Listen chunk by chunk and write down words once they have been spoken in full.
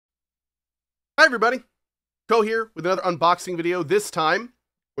Hi everybody, Cohh here with another unboxing video, this time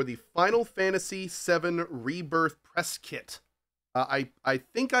for the Final Fantasy VII Rebirth press kit. I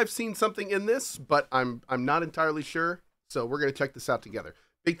think I've seen something in this, but I'm not entirely sure, so we're going to check this out together.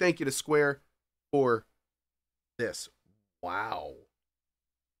 Big thank you to Square for this. Wow.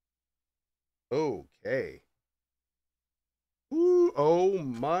 Okay. Ooh, oh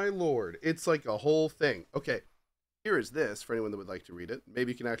my lord. It's like a whole thing. Okay, here is this for anyone that would like to read it.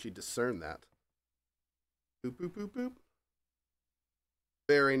 Maybe you can actually discern that. Boop, boop, boop, boop.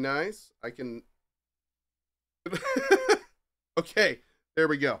 Very nice. I can... Okay, there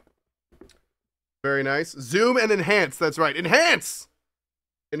we go. Very nice. Zoom and enhance. That's right. Enhance!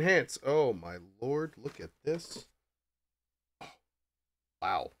 Enhance. Oh, my lord. Look at this. Oh,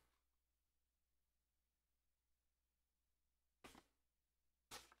 wow.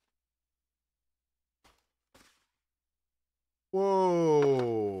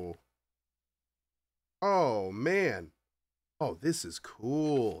 Whoa. Oh, man. Oh, this is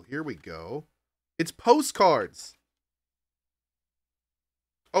cool. Here we go. It's postcards.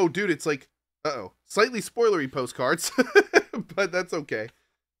 Oh, dude, it's like, uh-oh. Slightly spoilery postcards, but that's okay.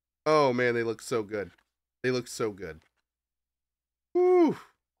 Oh, man, they look so good. They look so good. Whew.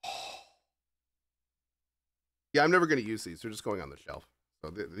 Yeah, I'm never going to use these. They're just going on the shelf. So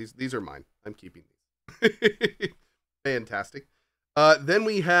these are mine. I'm keeping these. Fantastic. Then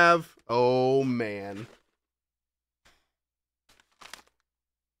we have, oh man.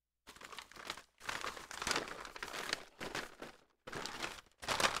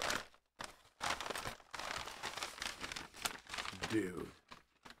 Dude.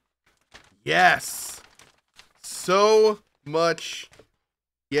 Yes. So much.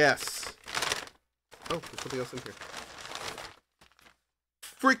 Yes. Oh, there's something else in here.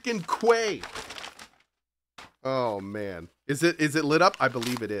 Freaking Cohh. Oh man. Is it lit up? I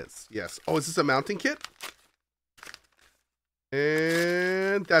believe it is. Yes. Oh, is this a mounting kit?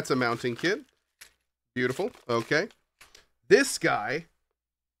 And that's a mounting kit. Beautiful. Okay. This guy.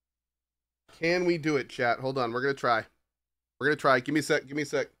 Can we do it, chat? Hold on. We're going to try. We're going to try. Give me a sec. Give me a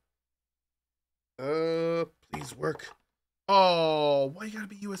sec. Please work. Oh, why you got to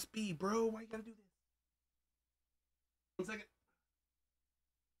be USB, bro? Why you got to do this? 1 second.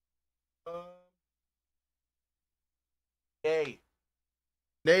 Nay.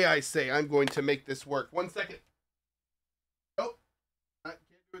 Nay, I say. I'm going to make this work. 1 second. Nope. I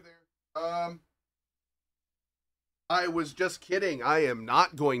can't do it there. I was just kidding. I am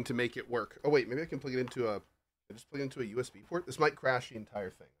not going to make it work. Oh, wait. Maybe I can plug it into a... just plug it into a USB port. This might crash the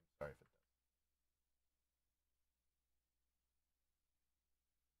entire thing. Sorry.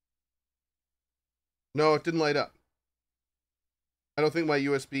 No, it didn't light up. I don't think my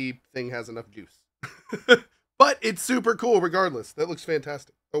USB thing has enough juice. But it's super cool regardless. That looks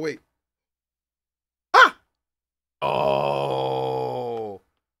fantastic. Oh, wait. Ah! Oh.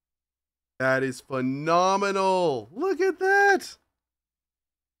 That is phenomenal. Look at that.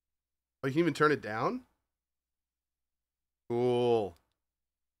 Oh, you can even turn it down? Cool.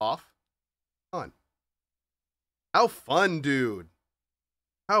 Off. On. How fun, dude.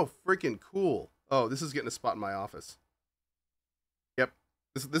 How freaking cool. Oh, this is getting a spot in my office. Yep.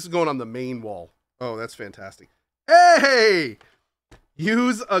 This is going on the main wall. Oh, that's fantastic. Hey!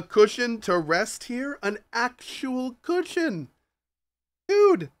 Use a cushion to rest here? An actual cushion.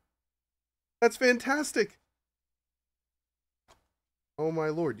 Dude. That's fantastic. Oh my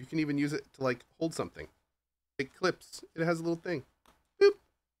lord. You can even use it to like hold something. It clips. It has a little thing. Boop.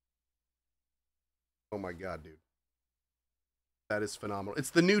 Oh my god, dude. That is phenomenal. It's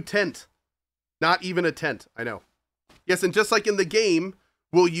the new tent. Not even a tent. I know. Yes, and just like in the game,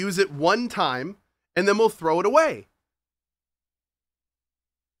 we'll use it one time, and then we'll throw it away.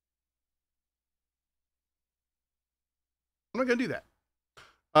 I'm not going to do that.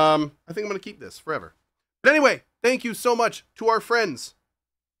 I think I'm going to keep this forever. But anyway, thank you so much to our friends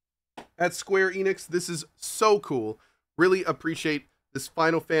at Square Enix. This is so cool. Really appreciate this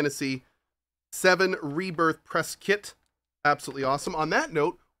Final Fantasy VII Rebirth press kit. Absolutely awesome. On that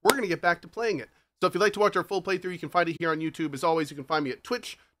note, we're going to get back to playing it. So if you'd like to watch our full playthrough, you can find it here on YouTube. As always, you can find me at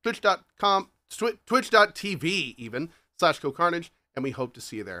Twitch, twitch.tv even, /CohhCarnage, and we hope to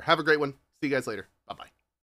see you there. Have a great one. See you guys later. Bye-bye.